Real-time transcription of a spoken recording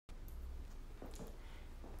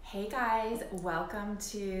Hey guys, welcome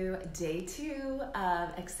to day 2 of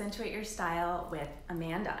Accentuate Your Style with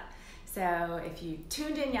Amanda. So if you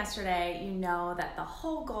tuned in yesterday, you know that the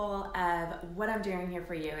whole goal of what I'm doing here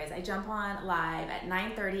for you is I jump on live at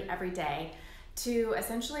 9:30 every day to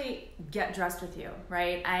essentially get dressed with you,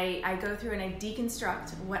 right? I go through and I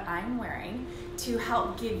deconstruct what I'm wearing to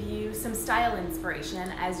help give you some style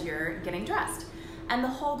inspiration as you're getting dressed. And the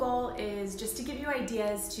whole goal is just to give you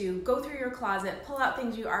ideas to go through your closet, pull out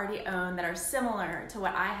things you already own that are similar to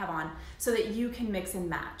what I have on so that you can mix and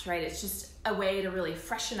match, right? It's just a way to really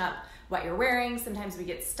freshen up what you're wearing. Sometimes we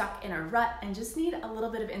get stuck in a rut and just need a little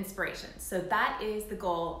bit of inspiration. So that is the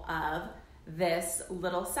goal of this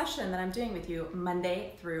little session that I'm doing with you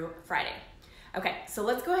Monday through Friday. Okay, so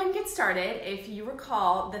let's go ahead and get started. If you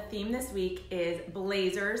recall, the theme this week is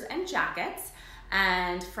blazers and jackets.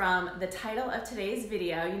 And from the title of today's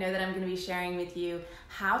video, you know that I'm going to be sharing with you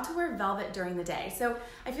how to wear velvet during the day. So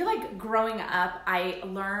I feel like growing up, I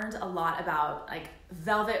learned a lot about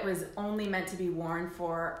velvet was only meant to be worn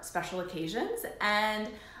for special occasions. And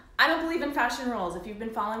I don't believe in fashion rules. If you've been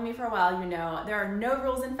following me for a while, you know there are no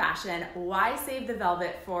rules in fashion. Why save the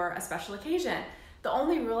velvet for a special occasion? The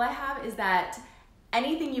only rule I have is that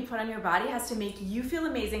anything you put on your body has to make you feel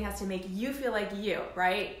amazing, has to make you feel like you,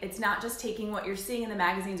 right? It's not just taking what you're seeing in the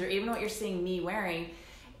magazines or even what you're seeing me wearing.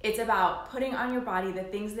 It's about putting on your body the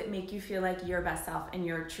things that make you feel like your best self and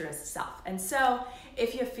your truest self. And so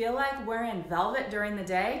if you feel like wearing velvet during the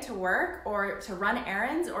day to work or to run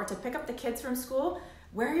errands or to pick up the kids from school,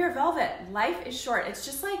 wear your velvet. Life is short. It's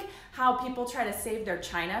just like how people try to save their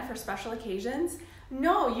china for special occasions.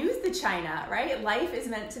 No, use the china, right? Life is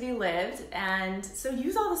meant to be lived, and so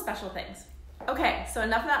use all the special things. Okay, so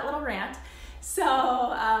enough of that little rant. So,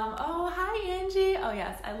 oh, hi Angie. Oh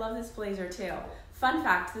yes, I love this blazer too. Fun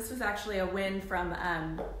fact, this was actually a win from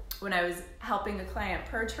when I was helping a client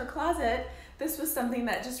purge her closet. This was something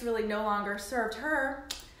that just really no longer served her,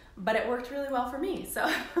 but it worked really well for me. So,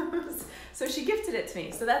 so she gifted it to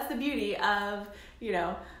me. So that's the beauty of,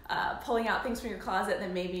 pulling out things from your closet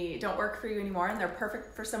that maybe don't work for you anymore and they're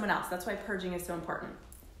perfect for someone else. That's why purging is so important.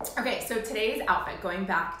 Okay, so today's outfit, going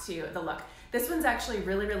back to the look. This one's actually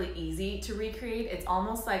really, really easy to recreate. It's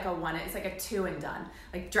almost like it's like a 2 and done.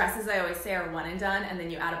 Like dresses, I always say, are 1 and done, and then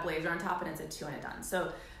you add a blazer on top and it's a 2 and done.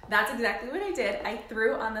 So that's exactly what I did. I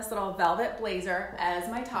threw on this little velvet blazer as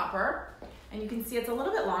my topper, and you can see it's a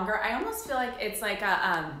little bit longer. I almost feel like it's like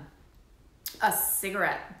a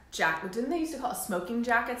cigarette jacket. Didn't they used to call it smoking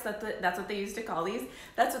jackets? That's what they used to call these.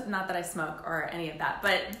 Not that I smoke or any of that,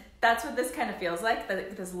 but that's what this kind of feels like.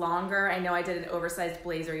 This longer. I know I did an oversized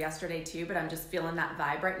blazer yesterday too, but I'm just feeling that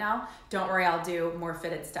vibe right now. Don't worry, I'll do more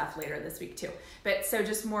fitted stuff later this week too. But so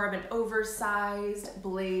just more of an oversized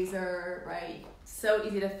blazer, right? So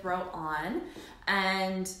easy to throw on.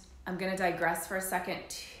 And I'm gonna digress for a second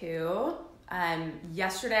too.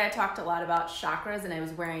 Yesterday I talked a lot about chakras and I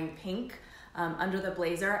was wearing pink under the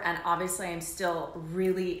blazer, and obviously I'm still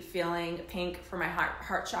really feeling pink for my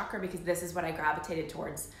heart chakra because this is what I gravitated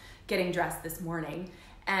towards getting dressed this morning.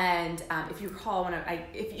 And if you recall,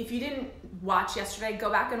 if you didn't watch yesterday,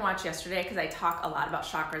 go back and watch yesterday because I talk a lot about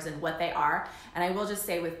chakras and what they are. And I will just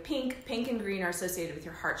say with pink and green are associated with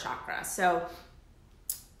your heart chakra. So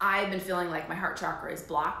I've been feeling like my heart chakra is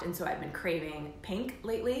blocked, and so I've been craving pink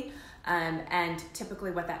lately. And typically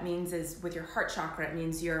what that means is with your heart chakra, it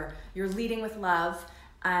means you're leading with love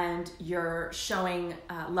and you're showing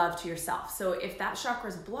love to yourself. So if that chakra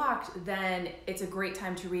is blocked, then it's a great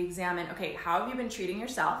time to re-examine, okay, how have you been treating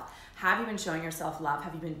yourself? Have you been showing yourself love?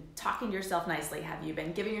 Have you been talking to yourself nicely? Have you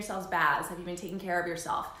been giving yourselves baths? Have you been taking care of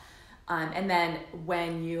yourself? And then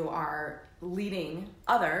when you are leading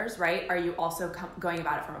others, right, are you also going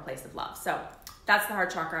about it from a place of love? So that's the heart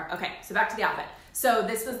chakra. Okay, so back to the outfit. So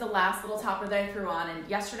this was the last little topper that I threw on, and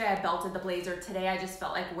yesterday I belted the blazer. Today I just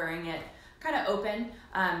felt like wearing it kind of open.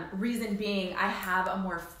 Reason being, I have a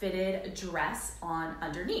more fitted dress on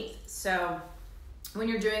underneath. So when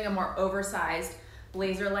you're doing a more oversized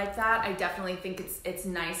blazer like that, I definitely think it's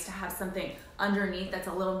nice to have something underneath that's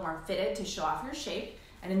a little more fitted to show off your shape.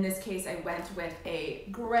 And in this case, I went with a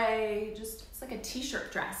gray, it's like a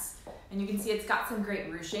t-shirt dress. And you can see it's got some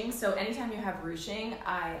great ruching. So anytime you have ruching,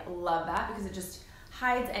 I love that because it just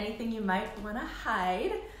hides anything you might want to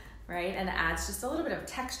hide, right? And it adds just a little bit of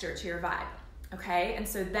texture to your vibe, okay? And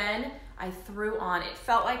so then I threw on, it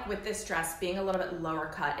felt like with this dress being a little bit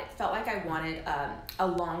lower cut, it felt like I wanted a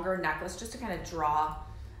longer necklace just to kind of draw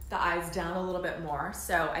the eyes down a little bit more.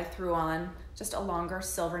 So I threw on just a longer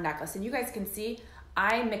silver necklace. And you guys can see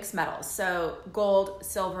I mix metals. So gold,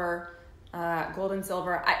 silver, gold and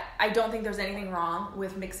silver. I don't think there's anything wrong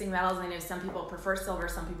with mixing metals. I know some people prefer silver,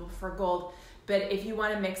 some people prefer gold, but if you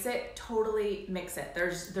want to mix it, totally mix it.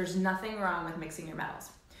 There's nothing wrong with mixing your metals.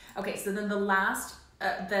 Okay, so then the last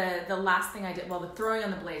thing I did, well, the throwing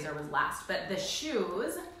on the blazer was last, but the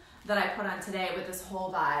shoes that I put on today with this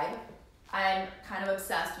whole vibe, I'm kind of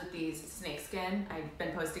obsessed with these snakeskin. I've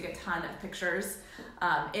been posting a ton of pictures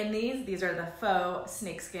in these. These are the faux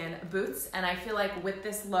snakeskin boots, and I feel like with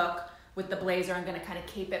this look, with the blazer, I'm gonna kind of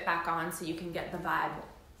cape it back on so you can get the vibe.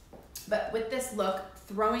 But with this look,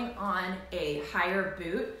 throwing on a higher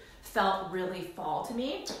boot felt really fall to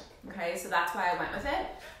me. Okay, so that's why I went with it.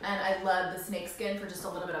 And I love the snakeskin for just a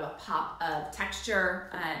little bit of a pop of texture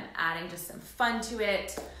and adding just some fun to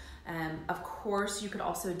it. Of course, you could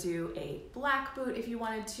also do a black boot if you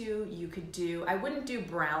wanted to. You could do, I wouldn't do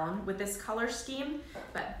brown with this color scheme,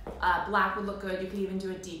 but black would look good. You could even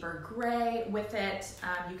do a deeper gray with it.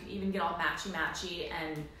 You could even get all matchy-matchy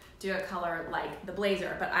and do a color like the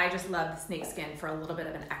blazer, but I just love the snakeskin for a little bit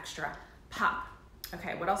of an extra pop.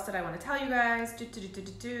 Okay, what else did I want to tell you guys?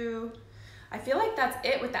 I feel like that's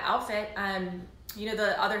it with the outfit. You know,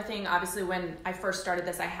 the other thing, obviously, when I first started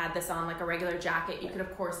this, I had this on like a regular jacket. You could,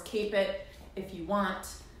 of course, cape it if you want.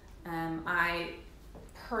 I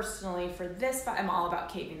personally, for this vibe, I'm all about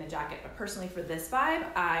caping the jacket, but personally for this vibe,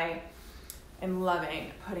 I am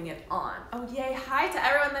loving putting it on. Oh, yay. Hi to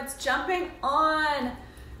everyone that's jumping on.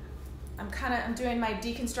 I'm doing my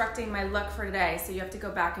deconstructing my look for today, so you have to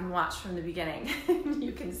go back and watch from the beginning.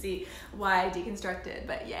 You can see why I deconstructed,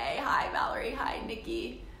 but yay. Hi, Valerie. Hi,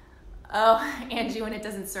 Nikki. Oh, Angie, when it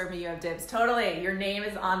doesn't serve me, you have dibs. Totally, your name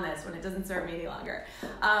is on this when it doesn't serve me any longer.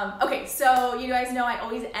 Okay, so you guys know I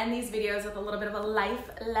always end these videos with a little bit of a life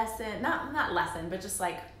lesson. Not lesson, but just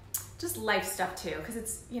life stuff too, because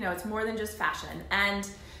it's, you know, it's more than just fashion. And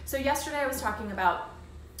so yesterday I was talking about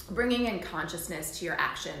bringing in consciousness to your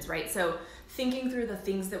actions, right? So thinking through the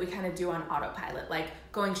things that we kind of do on autopilot, like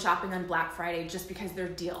going shopping on Black Friday just because they're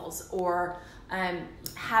deals, or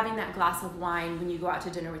having that glass of wine when you go out to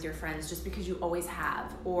dinner with your friends just because you always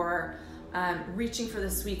have, or reaching for the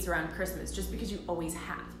sweets around Christmas just because you always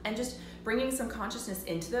have, and just bringing some consciousness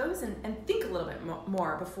into those and think a little bit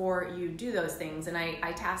more before you do those things. And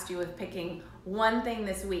I tasked you with picking one thing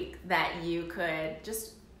this week that you could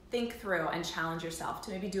just think through and challenge yourself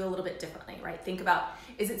to maybe do a little bit differently, right? Think about,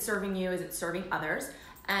 is it serving you? Is it serving others?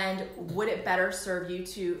 And would it better serve you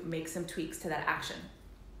to make some tweaks to that action?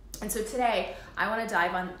 And so today I want to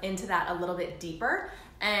dive into that a little bit deeper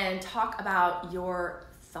and talk about your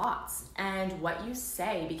thoughts and what you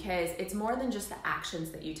say, because it's more than just the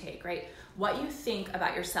actions that you take, right? What you think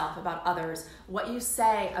about yourself, about others, what you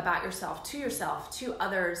say about yourself, to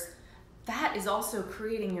others, that is also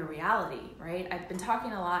creating your reality, right? I've been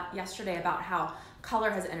talking a lot yesterday about how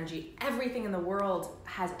color has energy. Everything in the world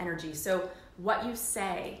has energy. So what you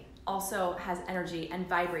say also has energy and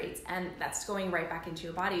vibrates, and that's going right back into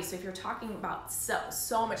your body. So if you're talking about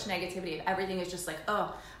so much negativity, if everything is just like,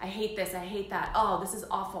 oh, I hate this, I hate that, oh, this is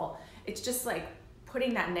awful, it's just like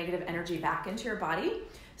putting that negative energy back into your body.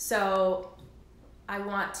 So I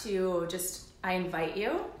invite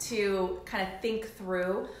you to kind of think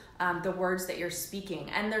through the words that you're speaking.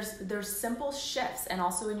 And there's simple shifts, and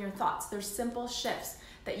also in your thoughts, there's simple shifts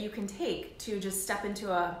that you can take to just step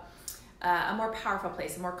into a more powerful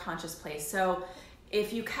place, a more conscious place. So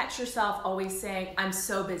if you catch yourself always saying, I'm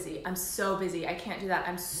so busy, I can't do that,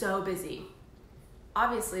 I'm so busy,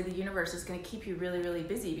 obviously the universe is going to keep you really, really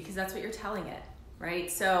busy, because that's what you're telling it,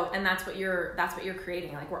 right? So, and that's what you're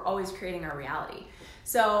creating. Like, we're always creating our reality.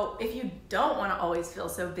 So if you don't want to always feel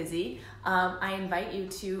so busy, I invite you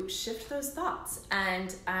to shift those thoughts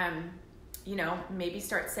and, maybe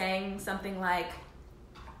start saying something like,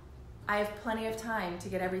 I have plenty of time to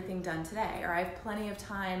get everything done today, or I have plenty of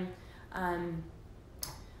time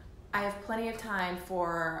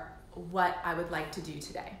for what I would like to do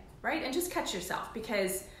today, right? And just catch yourself,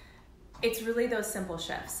 because it's really those simple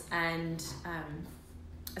shifts, and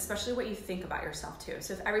especially what you think about yourself too.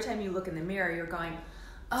 So if every time you look in the mirror, you're going,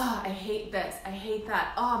 oh, I hate this, I hate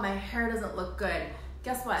that, oh, my hair doesn't look good.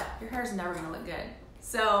 Guess what? Your hair's never gonna look good.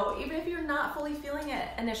 So even if you're not fully feeling it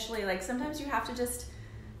initially, like sometimes you have to just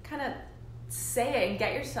kind of say it and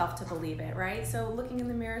get yourself to believe it, right? So looking in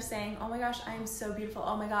the mirror saying, oh my gosh, I am so beautiful.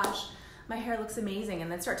 Oh my gosh, my hair looks amazing.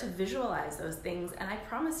 And then start to visualize those things. And I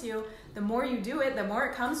promise you, the more you do it, the more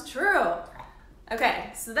it comes true.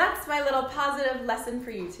 Okay, so that's my little positive lesson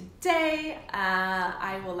for you today.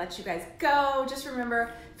 I will let you guys go. Just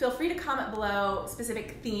remember, feel free to comment below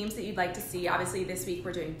specific themes that you'd like to see. Obviously this week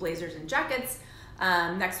we're doing blazers and jackets.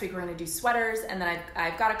 Next week we're going to do sweaters, and then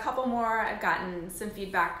I've got a couple more. I've gotten some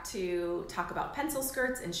feedback to talk about pencil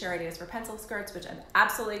skirts and share ideas for pencil skirts, which I'm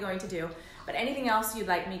absolutely going to do. But anything else you'd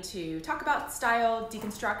like me to talk about, style,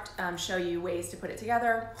 deconstruct, show you ways to put it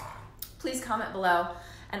together, please comment below.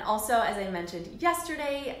 And also, as I mentioned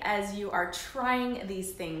yesterday, as you are trying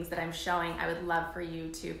these things that I'm showing, I would love for you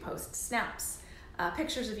to post snaps,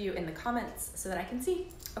 pictures of you in the comments so that I can see.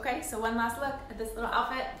 Okay, so one last look at this little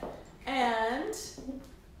outfit. And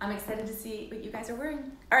I'm excited to see what you guys are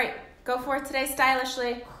wearing. All right, go forth today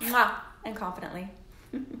stylishly, mwah, and confidently.